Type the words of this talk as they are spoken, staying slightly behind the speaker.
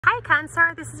Hi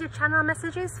Cancer, this is your channel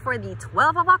messages for the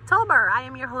 12th of October. I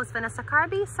am your host Vanessa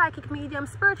Carby, psychic medium,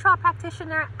 spiritual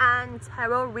practitioner, and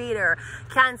tarot reader.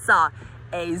 Cancer,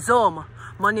 a zoom.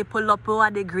 Money pull up over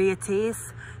the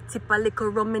greatest. Tip a little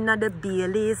rum in the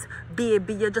Baileys.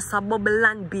 Baby, you just a bubble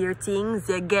and beer things.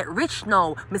 You get rich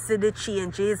now. Me see the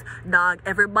changes. Dog,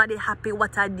 everybody happy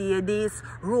what I did this.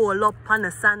 Roll up on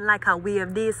the sand like a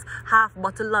wave this. Half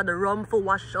bottle of the rum for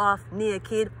wash off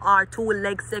naked or two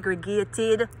legs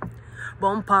segregated.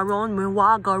 Bump around, me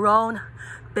walk around.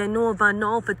 Bend over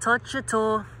now for touch your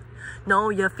toe. Now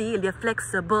you feel you're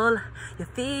flexible. You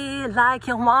feel like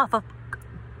you want for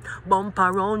bump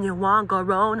around, you walk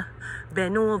around.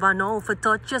 Bend over now for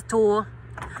touch your toe.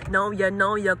 Now you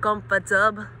know you're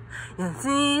comfortable. You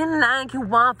feel like you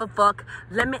want for fuck.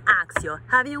 Let me ask you,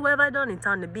 have you ever done it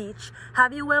on the beach?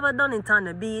 Have you ever done it on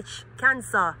the beach?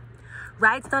 Cancer,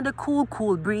 right now the cool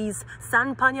breeze.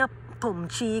 Sand on your pum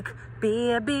cheek,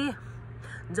 baby.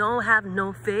 Don't have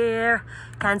no fear.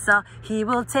 Cancer, he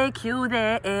will take you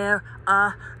there.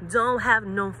 Don't have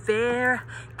no fear.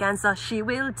 Cancer, she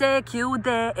will take you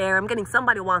there. I'm getting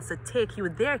somebody wants to take you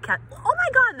there. Oh my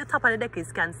god, the top of the deck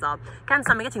is Cancer.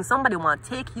 Cancer, I'm getting somebody want to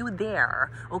take you there.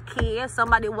 Okay,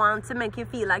 somebody wants to make you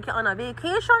feel like you're on a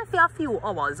vacation for a few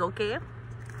hours. Okay,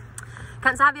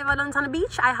 Cancer, have you ever done it on the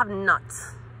beach? I have not.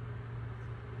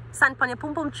 Sand on your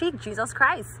pum cheek, Jesus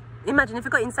Christ. Imagine if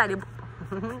you go inside the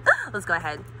let's go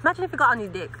ahead. Imagine if you got on your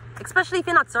dick, especially if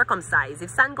you're not circumcised. If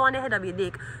sand go on the head of your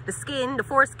dick, the skin, the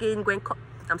foreskin going.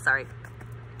 I'm sorry,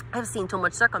 I've seen too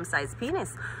much circumcised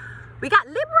penis. We got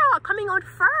Libra coming out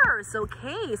first.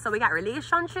 Okay, so we got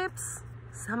relationships.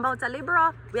 Some about a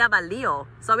Libra. We have a Leo.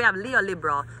 So we have Leo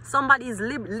Libra. Somebody's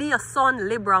Leo Sun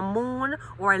Libra Moon,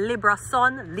 or Libra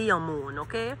Sun Leo Moon.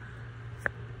 Okay.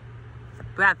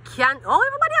 We have oh,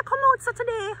 everybody come out so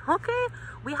today. Okay,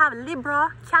 we have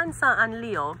Libra, Cancer, and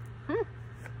Leo.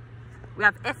 We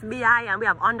have FBI and we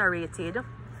have underrated.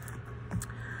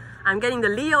 I'm getting the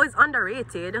Leo is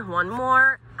underrated. One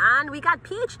more, and we got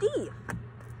PhD,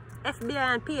 FBI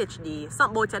and PhD.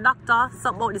 Something about your doctor.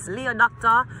 Something about this Leo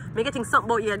doctor. Me getting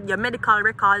something about your medical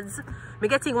records. Me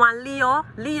getting one Leo.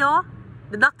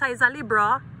 The doctor is a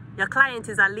Libra. Your client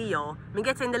is a Leo. Me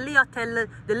getting the Leo tell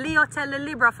the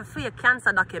Libra for free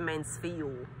cancer documents for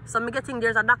you. So me getting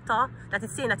there's a doctor that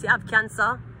is saying that you have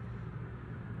cancer.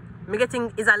 Me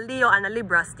getting is a Leo and a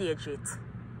Libra stage it.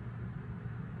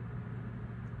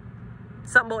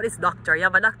 Something about this doctor. You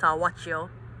have a doctor watch you.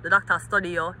 The doctor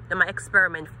study you. They might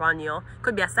experiment on you.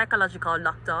 Could be a psychological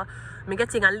doctor. Me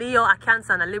getting a Leo, a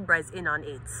Cancer, and a Libra is in on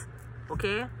it.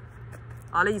 Okay?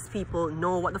 All of these people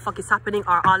know what the fuck is happening,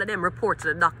 or all of them report to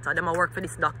the doctor. They might work for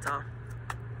this doctor.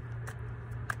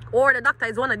 Or the doctor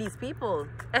is one of these people.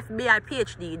 FBI,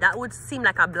 PhD. That would seem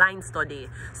like a blind study.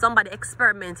 Somebody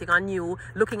experimenting on you,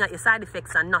 looking at your side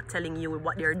effects and not telling you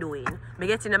what they're doing. Me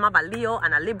getting them have a Leo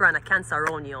and a Libra and a Cancer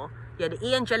around you. Yeah, the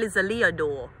angel is a Leo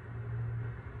though.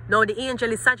 No, the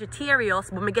angel is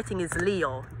Sagittarius, but me getting is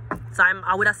Leo. So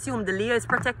I would assume the Leo is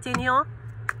protecting you.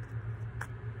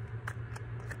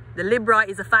 The Libra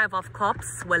is a 5 of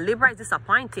Cups. Well, Libra is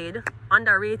disappointed.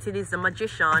 Underrated is the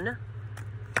Magician.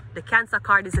 The Cancer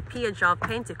card is a Page of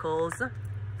Pentacles.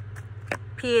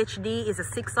 PhD is a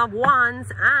 6 of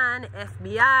Wands. And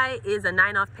FBI is a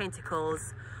 9 of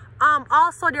Pentacles.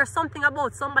 Also, there's something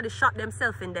about somebody shot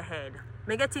themselves in the head.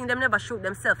 Me getting them never shoot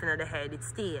themselves in the head. It's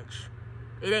stage.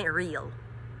 It ain't real.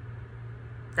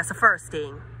 That's the first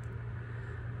thing.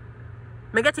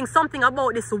 Me getting something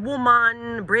about this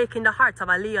woman breaking the heart of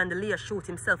a Leo, and the Leo shoot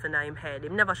himself in his head. He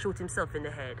never shoot himself in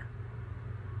the head.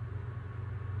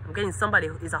 I'm getting somebody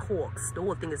who is a hoax. The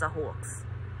whole thing is a hoax.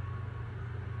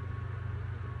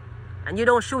 And you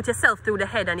don't shoot yourself through the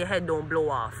head and your head don't blow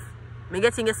off. Me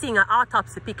getting you seeing an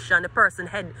autopsy picture and the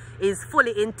person's head is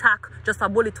fully intact, just a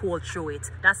bullet hole through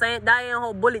it. That ain't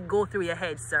how bullet go through your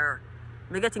head, sir.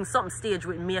 Me getting something staged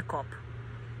with makeup.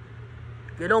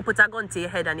 You don't put a gun to your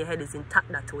head and your head is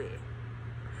intact that way.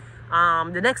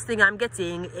 The next thing I'm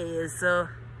getting is no,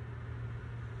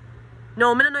 I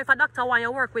don't know if a doctor want you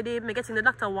to work with him. Me getting the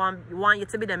doctor want you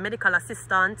to be the medical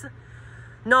assistant.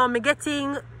 No, I'm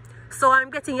getting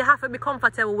you have to be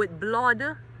comfortable with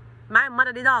blood. My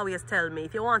mother did always tell me,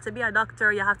 if you want to be a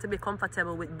doctor, you have to be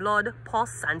comfortable with blood,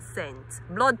 pus, and scent.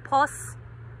 Blood, pus,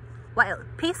 what else?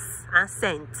 Piss and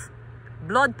scent.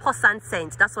 Blood, pus, and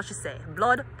scent. That's what she said.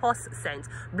 Blood, pus, scent.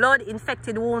 Blood,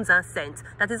 infected wounds, and scent.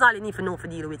 That is all you need to know for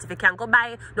deal with. If you can go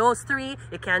by those three,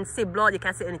 you can say blood, you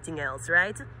can say anything else,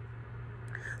 right?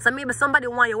 So maybe somebody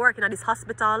want you working at this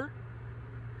hospital.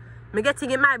 Me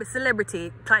getting it might be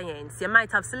celebrity clients. You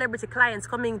might have celebrity clients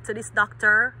coming to this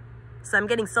doctor So I'm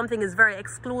getting something is very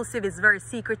exclusive, it's very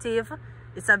secretive.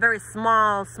 It's a very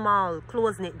small,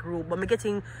 close-knit group. But me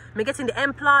getting the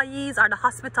employees or the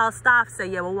hospital staff say,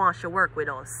 yeah, we want you to work with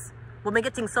us. But me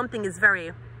getting something is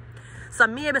very... So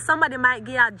maybe somebody might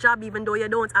give you a job even though you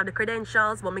don't have the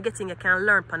credentials, but me getting you can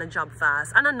learn on the job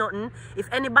fast. And nothing. If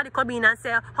anybody come in and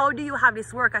say, how do you have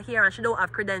this worker here and she don't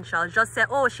have credentials, just say,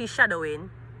 oh, she's shadowing.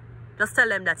 Just tell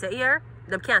them that you're here.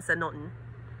 Them can't say nothing.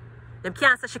 Them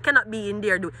can't say she cannot be in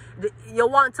there. You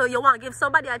want to give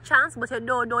somebody a chance, but you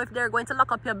don't know if they're going to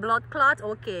lock up your blood clot.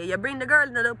 Okay, you bring the girl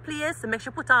into the place, make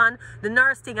sure put on the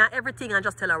nurse thing and everything and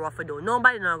just tell her what to do.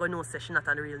 Nobody not going to know say she's not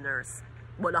a real nurse,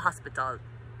 but the hospital.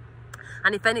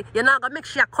 And if any, you're not going to make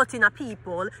sure you're cutting at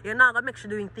people. You're not going to make sure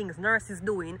doing things nurses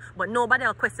doing. But nobody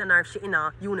will question her if she's in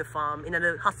a uniform in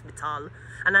the hospital.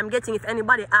 And I'm getting if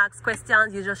anybody asks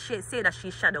questions, you just say that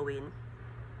she's shadowing.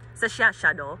 Say she's a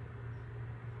shadow.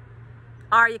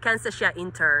 Or you can say she's an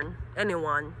intern.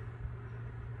 Anyone.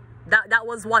 That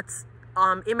was what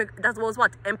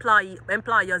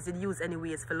employers did use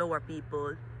anyways for lower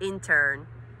people. Intern.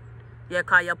 Yeah,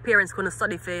 because your parents couldn't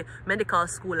study for medical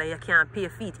school and you can't pay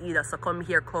feet either. So come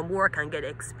here, come work and get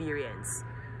experience.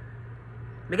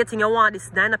 Me getting you want this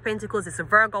Nine of Pentacles, this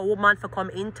Virgo woman for come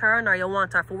intern, or you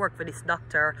want her for work for this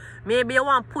doctor. Maybe you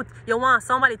want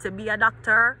somebody to be a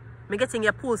doctor. Me getting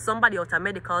you pull somebody out of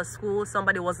medical school.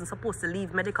 Somebody wasn't supposed to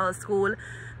leave medical school.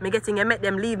 Me getting you make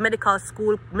them leave medical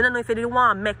school. Me don't know if you didn't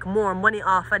want to make more money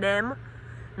off of them.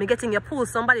 Me getting you pull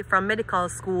somebody from medical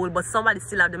school, but somebody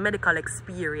still have the medical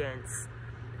experience.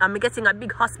 And me getting a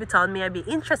big hospital may be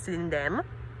interested in them.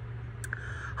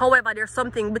 However, there's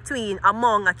something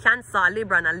among a Cancer, a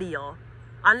Libra, and a Leo.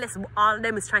 Unless all of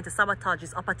them is trying to sabotage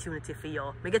this opportunity for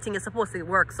you. Me getting you supposed to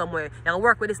work somewhere. You're going to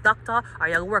work with this doctor or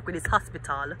you're going to work with this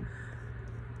hospital.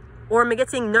 Or me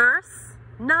getting nurse.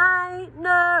 Night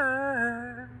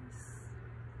nurse.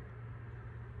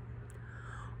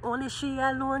 Only she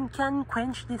alone can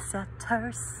quench this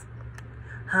thirst.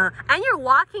 And you're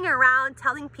walking around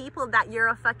telling people that you're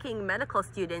a fucking medical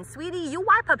student. Sweetie, you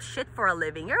wipe up shit for a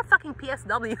living. You're a fucking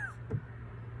PSW.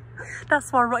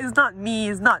 That's what it's not me,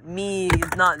 it's not me,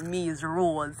 it's not me, it's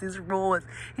Rose. It's Rose.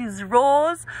 It's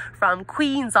Rose from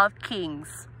Queens of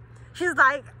Kings. She's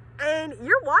like, and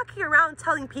you're walking around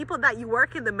telling people that you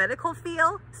work in the medical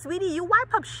field? Sweetie, you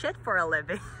wipe up shit for a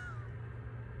living.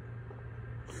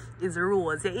 Is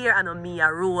Rose. You hear and me,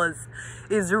 a Rose.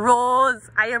 Is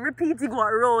Rose. I am repeating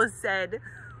what Rose said.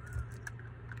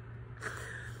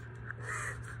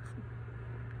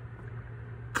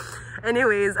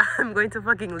 Anyways, I'm going to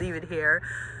fucking leave it here.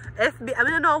 FB, I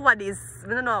don't know what is. I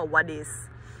don't know what is.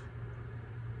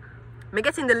 Me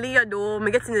getting the Leo though.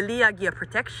 Me getting the Leo give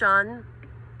protection.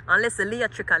 Unless the Leo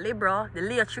trick a Libra. The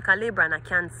Leo trick a Libra and a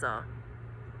Cancer.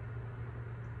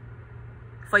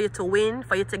 For you to win,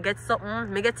 for you to get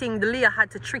something. Me getting the Leo had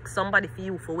to trick somebody for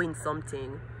you for win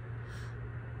something.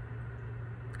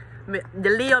 The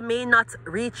Leo may not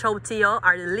reach out to you,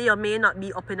 or the Leo may not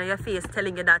be up in your face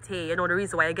telling you that, hey, you know, the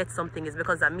reason why you get something is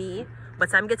because of me.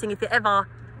 But I'm getting, if you ever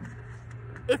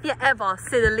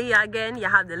see the Leo again, you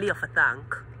have the Leo for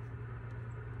thank.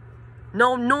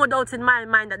 No doubt in my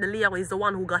mind that the Leo is the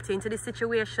one who got you into this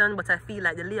situation, but I feel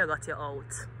like the Leo got you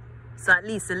out. So at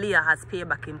least the Leo has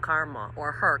payback in karma,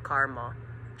 or her karma.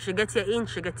 She get you in,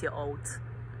 she get you out.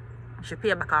 She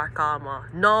pay back her karma.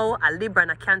 Now a Libra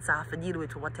and a Cancer have to deal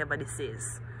with whatever this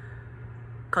is.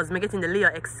 Because me getting the Leo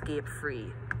escape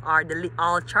free. Or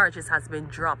all charges has been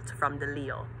dropped from the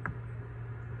Leo.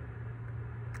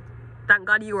 Thank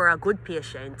God you are a good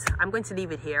patient. I'm going to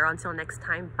leave it here. Until next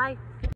time. Bye.